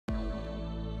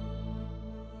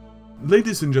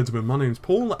Ladies and gentlemen, my name's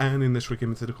Paul, and in this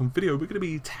Gaming Telecom video, we're going to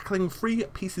be tackling 3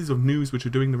 pieces of news which are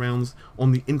doing the rounds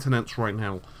on the internet right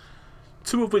now.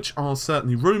 2 of which are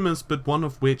certainly rumours, but one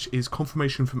of which is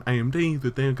confirmation from AMD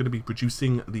that they're going to be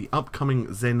producing the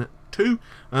upcoming Zen 2,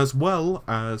 as well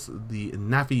as the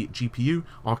Navi GPU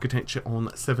architecture on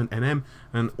 7nm,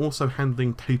 and also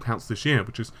handling tapeouts this year,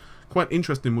 which is quite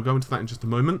interesting. We'll go into that in just a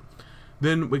moment.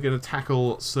 Then we're going to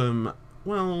tackle some,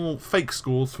 well, fake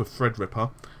scores for Threadripper,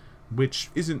 which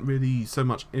isn't really so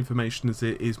much information as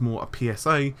it is more a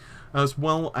PSA, as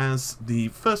well as the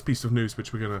first piece of news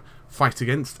which we're going to fight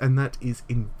against, and that is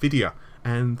Nvidia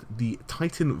and the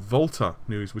Titan Volta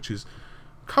news, which is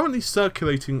currently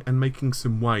circulating and making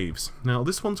some waves. Now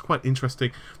this one's quite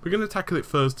interesting. We're going to tackle it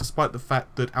first, despite the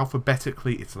fact that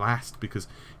alphabetically it's last, because,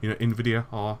 you know, Nvidia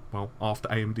are, well, after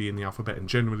AMD in the alphabet and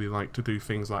generally like to do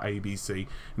things like A, B, C,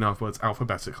 in other words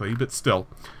alphabetically, but still,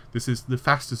 this is the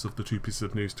fastest of the 2 pieces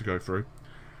of news to go through.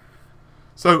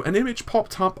 So an image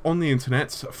popped up on the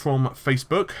internet from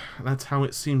Facebook. That's how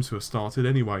it seems to have started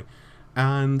anyway,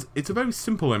 and it's a very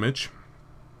simple image.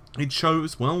 It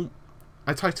shows, well,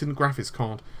 a Titan graphics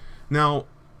card. Now,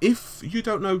 if you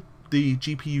don't know the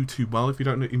GPU too well, if you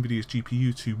don't know Nvidia's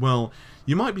GPU too well,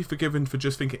 you might be forgiven for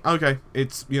just thinking, okay,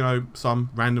 it's, you know, some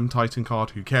random Titan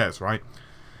card, who cares, right?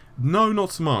 No,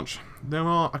 not so much. There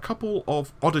are a couple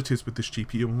of oddities with this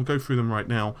GPU, and we'll go through them right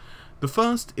now. The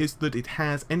first is that it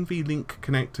has NVLink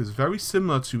connectors very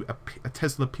similar to a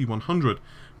Tesla P100,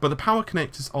 but the power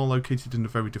connectors are located in a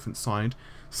very different side.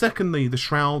 Secondly, the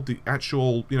shroud, the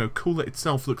actual, you know, cooler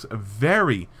itself looks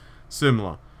very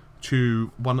similar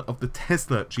to one of the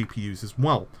Tesla GPUs as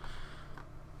well.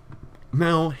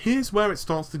 Now, here's where it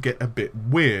starts to get a bit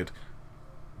weird.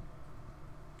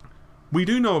 We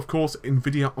do know, of course,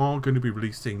 Nvidia are going to be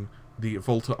releasing the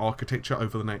Volta architecture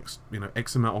over the next, you know,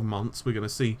 X amount of months. We're going to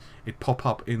see it pop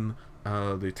up in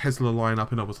the Tesla lineup,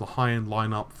 and that was the high-end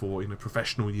lineup for, you know,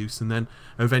 professional use, and then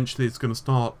eventually it's going to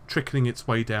start trickling its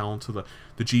way down to the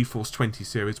GeForce 20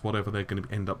 series, whatever they're going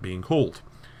to end up being called.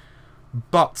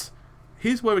 But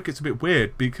here's where it gets a bit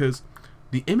weird, because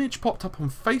the image popped up on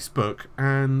Facebook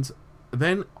and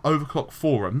then Overclock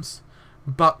forums,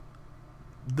 but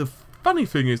the funny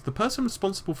thing is the person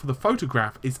responsible for the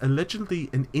photograph is allegedly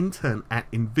an intern at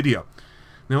Nvidia.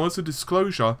 Now, as a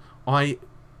disclosure, I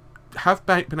have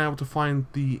been able to find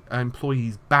the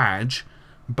employee's badge,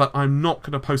 but I'm not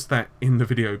going to post that in the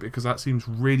video because that seems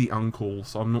really uncool,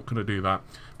 so I'm not going to do that.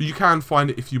 But you can find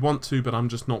it if you want to, but I'm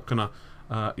just not going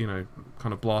to, you know,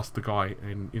 kind of blast the guy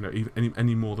in, you know,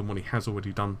 any more than what he has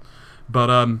already done.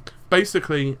 But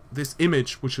basically, this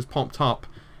image which has popped up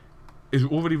is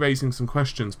already raising some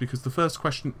questions, because the first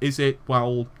question, is it,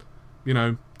 well, you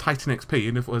know, Titan XP,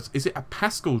 and if it was, is it a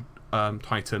Pascal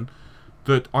Titan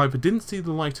that either didn't see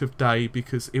the light of day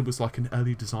because it was like an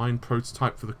early design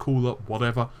prototype for the cooler,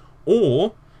 whatever,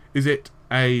 or is it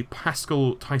a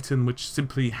Pascal Titan which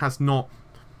simply has not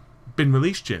been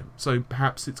released yet? So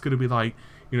perhaps it's going to be like,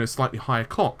 you know, slightly higher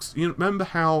clocks. You know, remember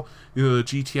how, you know, the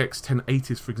GTX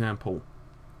 1080s, for example,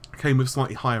 came with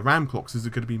slightly higher RAM clocks? Is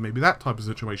it going to be maybe that type of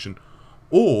situation?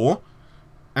 Or,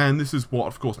 and this is what,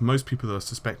 of course, most people are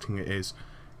suspecting it is,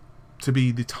 to be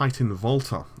the Titan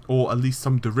Volta, or at least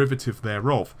some derivative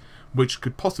thereof, which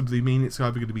could possibly mean it's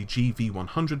either going to be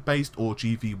GV100 based or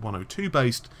GV102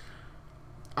 based.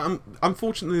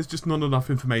 Unfortunately, there's just not enough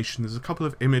information. There's a couple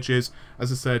of images,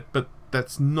 as I said, but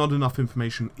that's not enough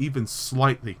information, even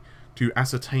slightly, to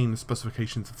ascertain the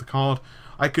specifications of the card.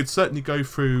 I could certainly go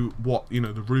through what, you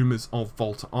know, the rumours of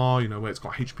Volta are, you know, where it's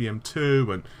got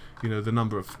HBM2 and, you know, the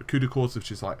number of CUDA cores,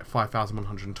 which is like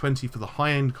 5,120 for the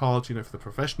high-end cards, you know, for the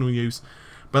professional use.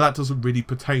 But that doesn't really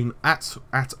pertain at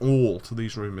all to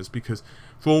these rumours, because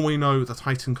for all we know, the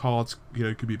Titan cards, you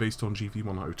know, could be based on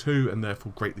GV102 and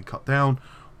therefore greatly cut down.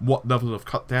 What level of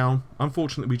cut down?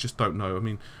 Unfortunately, we just don't know. I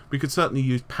mean, we could certainly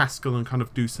use Pascal and kind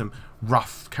of do some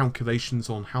rough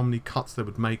calculations on how many cuts they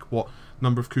would make, what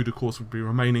number of CUDA cores would be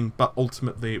remaining, but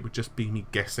ultimately it would just be me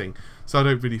guessing. So I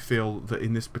don't really feel that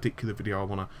in this particular video I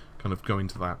want to kind of go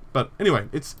into that. But anyway,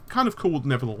 it's kind of cool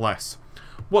nevertheless.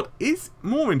 What is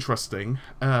more interesting,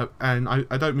 and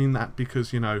I don't mean that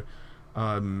because, you know,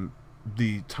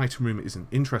 the Titan rumor isn't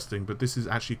interesting, but this is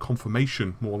actually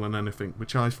confirmation more than anything,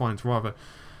 which I find rather,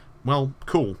 well,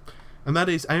 cool. And that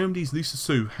is, AMD's Lisa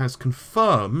Su has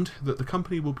confirmed that the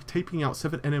company will be taping out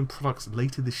 7nm products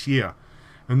later this year.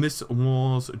 And this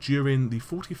was during the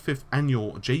 45th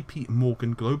annual JP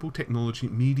Morgan Global Technology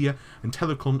Media and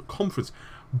Telecom Conference.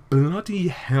 Bloody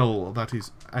hell, that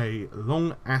is a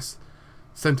long-ass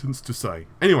sentence to say.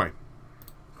 Anyway,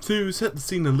 to set the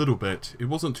scene a little bit, it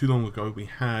wasn't too long ago we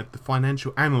had the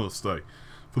Financial Analyst Day,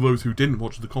 for those who didn't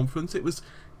watch the conference, it was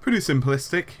pretty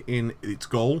simplistic in its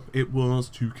goal. It was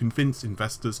to convince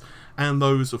investors and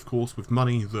those, of course, with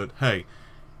money that, hey,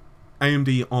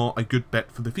 AMD are a good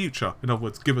bet for the future. In other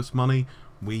words, give us money,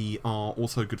 we are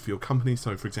also good for your company.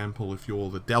 So, for example, if you're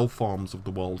the Dell farms of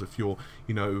the world, if you're,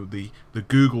 you know, the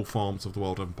Google farms of the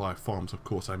world, and by farms, of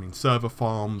course, I mean server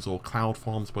farms or cloud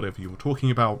farms, whatever you're talking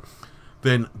about,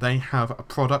 then they have a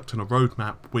product and a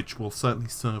roadmap which will certainly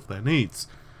serve their needs.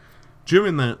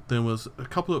 During that, there was a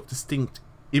couple of distinct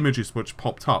images which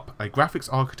popped up, a graphics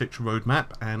architecture roadmap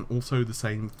and also the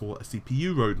same for a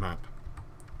CPU roadmap.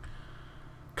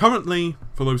 Currently,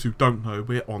 for those who don't know,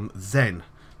 we're on Zen.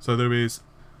 So there is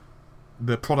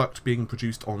the product being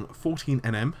produced on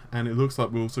 14nm, and it looks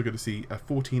like we're also going to see a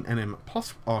 14nm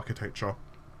plus architecture.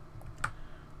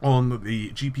 On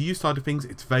the GPU side of things,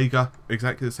 it's Vega,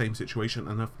 exactly the same situation,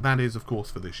 and that is, of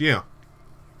course, for this year.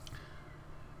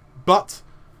 But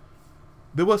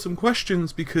there were some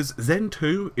questions because Zen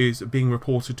 2 is being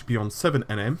reported to be on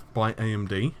 7nm by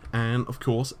AMD, and of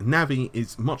course Navi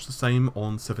is much the same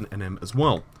on 7nm as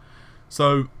well.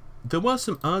 So there were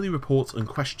some early reports and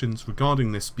questions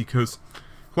regarding this because,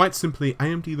 quite simply,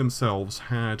 AMD themselves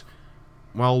had,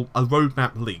 well, a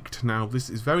roadmap leaked. Now, this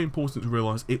is very important to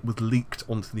realise it was leaked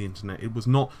onto the internet. It was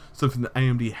not something that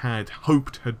AMD had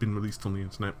hoped had been released on the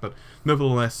internet, but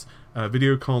nevertheless,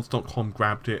 videocards.com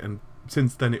grabbed it, and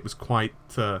since then it was quite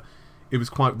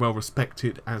well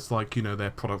respected as, like, you know,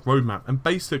 their product roadmap. And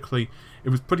basically, it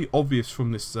was pretty obvious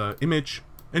from this image.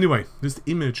 Anyway, this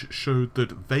image showed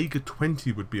that Vega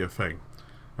 20 would be a thing,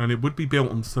 and it would be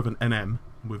built on 7nm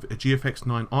with a GFX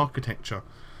 9 architecture.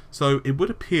 So it would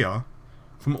appear,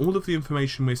 from all of the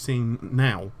information we're seeing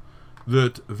now,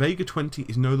 that Vega 20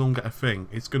 is no longer a thing.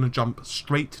 It's going to jump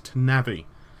straight to Navi.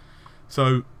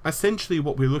 So essentially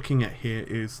what we're looking at here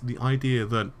is the idea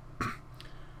that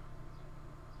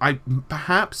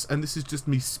perhaps, and this is just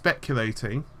me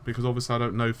speculating, because obviously I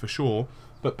don't know for sure,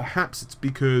 but perhaps it's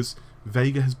because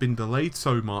Vega has been delayed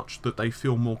so much that they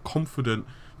feel more confident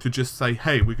to just say,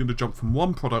 hey, we're going to jump from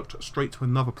one product straight to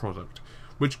another product,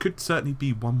 which could certainly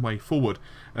be one way forward.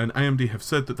 And AMD have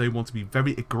said that they want to be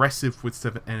very aggressive with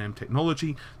 7nm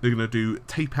technology. They're going to do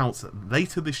tape-outs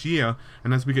later this year,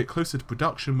 and as we get closer to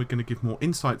production, we're going to give more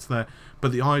insights there.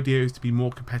 But the idea is to be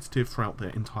more competitive throughout their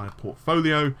entire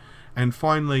portfolio. And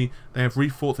finally, they have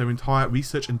rethought their entire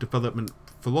research and development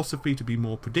philosophy to be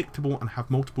more predictable and have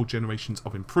multiple generations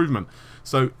of improvement.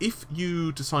 So if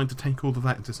you decide to take all of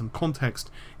that into some context,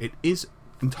 it is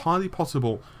entirely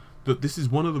possible that this is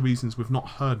one of the reasons we've not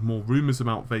heard more rumours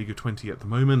about Vega 20 at the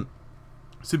moment,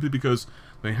 simply because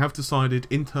they have decided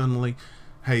internally,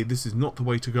 hey, this is not the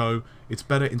way to go. It's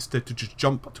better instead to just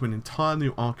jump to an entire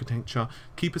new architecture,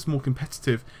 keep us more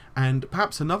competitive. And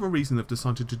perhaps another reason they've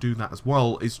decided to do that as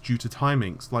well is due to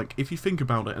timings. Like, if you think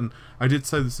about it, and I did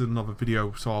say this in another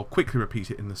video, so I'll quickly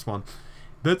repeat it in this one.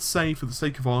 Let's say, for the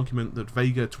sake of argument, that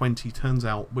Vega 20 turns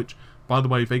out, which, by the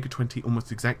way, Vega 20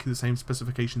 almost exactly the same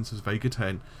specifications as Vega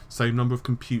 10, same number of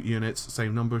compute units,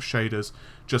 same number of shaders,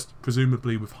 just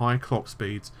presumably with higher clock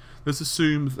speeds. Let's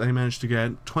assume that they managed to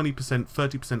get 20%,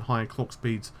 30% higher clock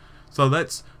speeds. So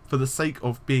let's, for the sake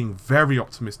of being very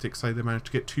optimistic, say they managed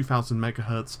to get 2000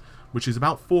 megahertz, which is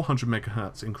about 400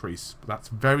 megahertz increase. That's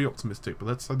very optimistic, but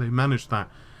let's say they managed that.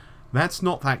 That's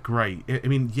not that great. I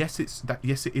mean, yes,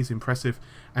 it is impressive,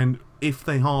 and if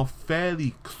they are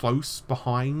fairly close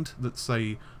behind, let's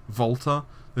say, Volta,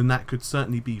 then that could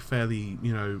certainly be fairly,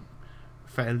 you know,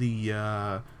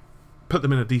 put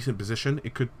them in a decent position.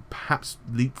 It could perhaps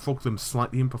leapfrog them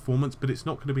slightly in performance, but it's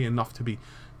not going to be enough to be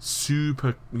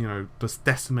super, you know, just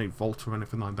decimate Volta or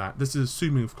anything like that. This is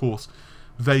assuming, of course,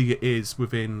 Vega is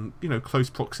within, you know, close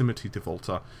proximity to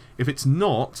Volta. If it's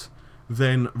not,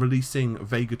 then releasing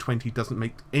Vega 20 doesn't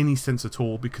make any sense at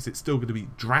all, because it's still going to be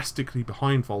drastically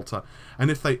behind Volta. And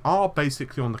if they are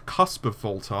basically on the cusp of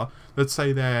Volta, let's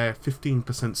say they're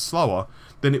 15% slower,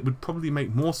 then it would probably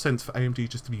make more sense for AMD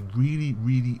just to be really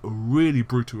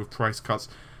brutal with price cuts,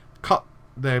 cut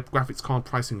their graphics card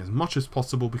pricing as much as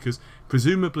possible, because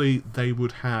presumably they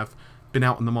would have been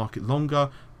out in the market longer.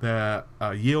 Their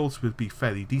yields would be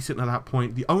fairly decent at that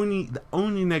point. The only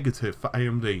negative for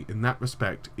AMD in that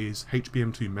respect is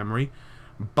HBM2 memory,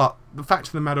 but the fact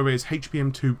of the matter is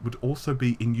HBM2 would also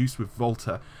be in use with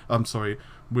Vega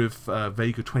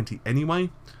 20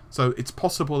 anyway. So it's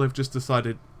possible they've just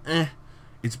decided,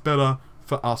 it's better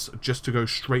for us just to go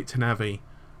straight to Navi,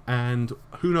 and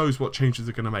who knows what changes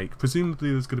they're going to make.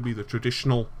 Presumably there's going to be the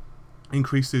traditional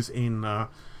increases in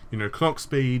you know, clock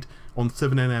speed on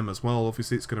 7nm as well.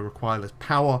 Obviously it's going to require less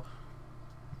power.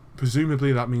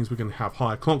 Presumably that means we're going to have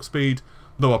higher clock speed,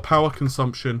 lower power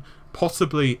consumption,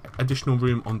 possibly additional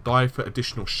room on die for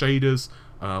additional shaders,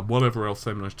 whatever else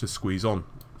they managed to squeeze on.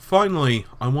 Finally,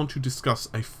 I want to discuss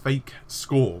a fake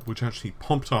score which actually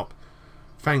popped up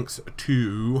thanks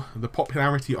to the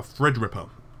popularity of Threadripper.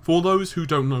 For those who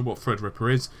don't know what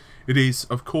Threadripper is, it is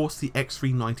of course the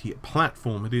X390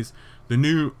 platform. It is the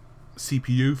new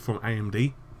CPU from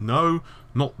AMD. No,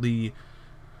 not the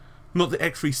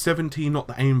X370, not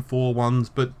the AM4 ones,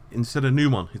 but instead a new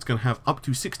one. It's going to have up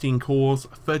to 16 cores,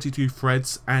 32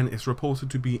 threads, and it's reported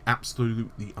to be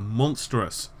absolutely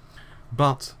monstrous.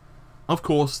 But of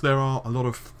course, there are a lot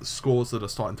of scores that are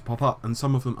starting to pop up, and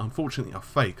some of them unfortunately are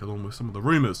fake, along with some of the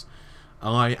rumours.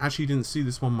 I actually didn't see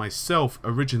this one myself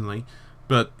originally,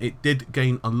 but it did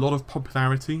gain a lot of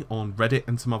popularity on Reddit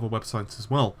and some other websites as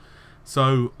well.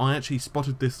 So I actually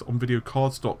spotted this on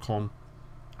videocards.com.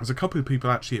 There's a couple of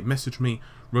people actually messaged me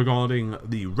regarding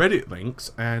the Reddit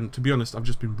links, and to be honest, I've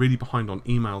just been really behind on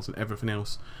emails and everything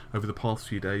else over the past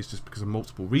few days just because of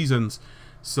multiple reasons.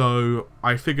 So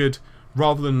I figured,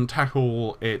 rather than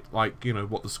tackle it like, you know,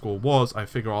 what the score was, I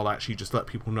figure I'll actually just let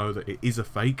people know that it is a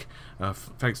fake.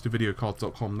 Thanks to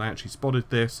videocards.com, they actually spotted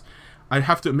this. I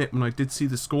have to admit, when I did see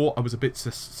the score, I was a bit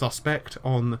suspect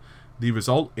on the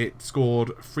result. It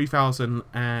scored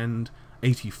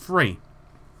 3083.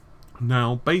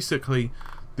 Now, basically,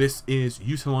 this is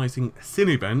utilising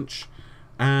Cinebench,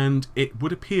 and it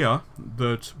would appear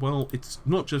that, well, it's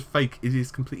not just fake, it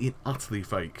is completely and utterly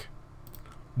fake.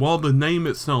 While the name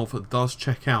itself does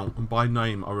check out, and by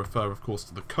name I refer, of course,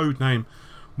 to the code name,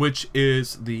 which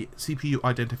is the CPU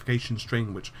identification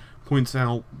string, which points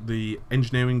out the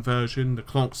engineering version, the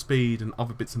clock speed, and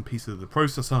other bits and pieces of the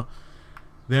processor,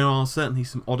 there are certainly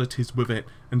some oddities with it,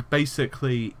 and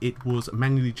basically it was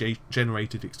manually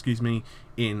generated,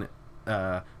 in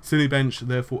Cinebench,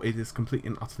 therefore it is completely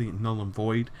and utterly null and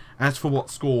void. As for what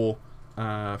score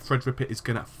Threadripper is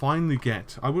going to finally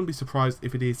get, I wouldn't be surprised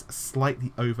if it is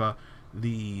slightly over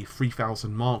the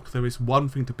 3000 mark. There is one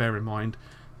thing to bear in mind: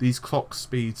 these clock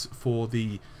speeds for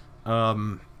the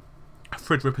Threadripper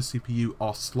CPU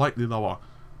are slightly lower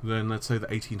than, let's say, the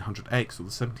 1800X or the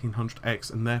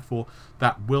 1700X, and therefore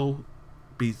that will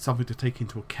be something to take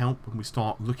into account when we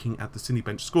start looking at the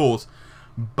Cinebench scores.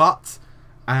 But,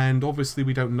 and obviously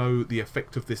we don't know the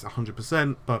effect of this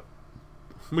 100%, but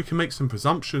we can make some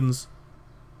presumptions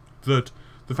that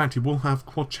the fact it will have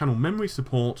quad channel memory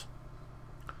support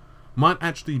might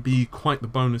actually be quite the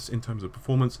bonus in terms of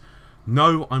performance.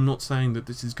 No, I'm not saying that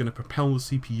this is going to propel the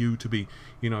CPU to be,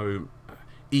 you know,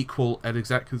 equal at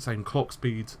exactly the same clock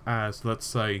speeds as, let's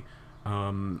say,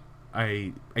 a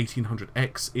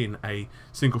 1800X in a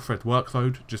single thread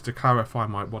workload. Just to clarify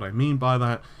what I mean by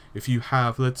that, if you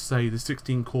have, let's say, the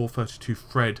 16 core 32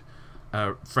 thread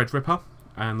Threadripper,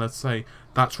 and let's say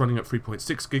that's running at 3.6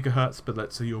 GHz, but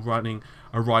let's say you're running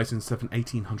a Ryzen 7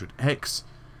 1800X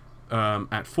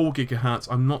at 4 GHz,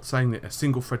 I'm not saying that a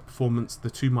single thread performance, the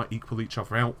two might equal each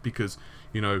other out, because,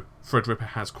 you know, Threadripper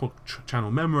has quad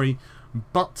channel memory,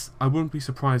 but I wouldn't be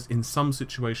surprised in some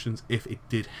situations if it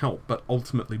did help. But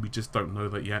ultimately we just don't know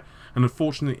that yet, and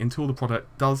unfortunately until the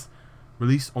product does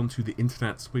release onto the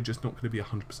internet, we're just not going to be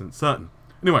 100% certain.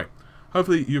 Anyway,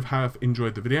 hopefully you have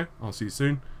enjoyed the video. I'll see you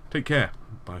soon. Take care.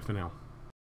 Bye for now.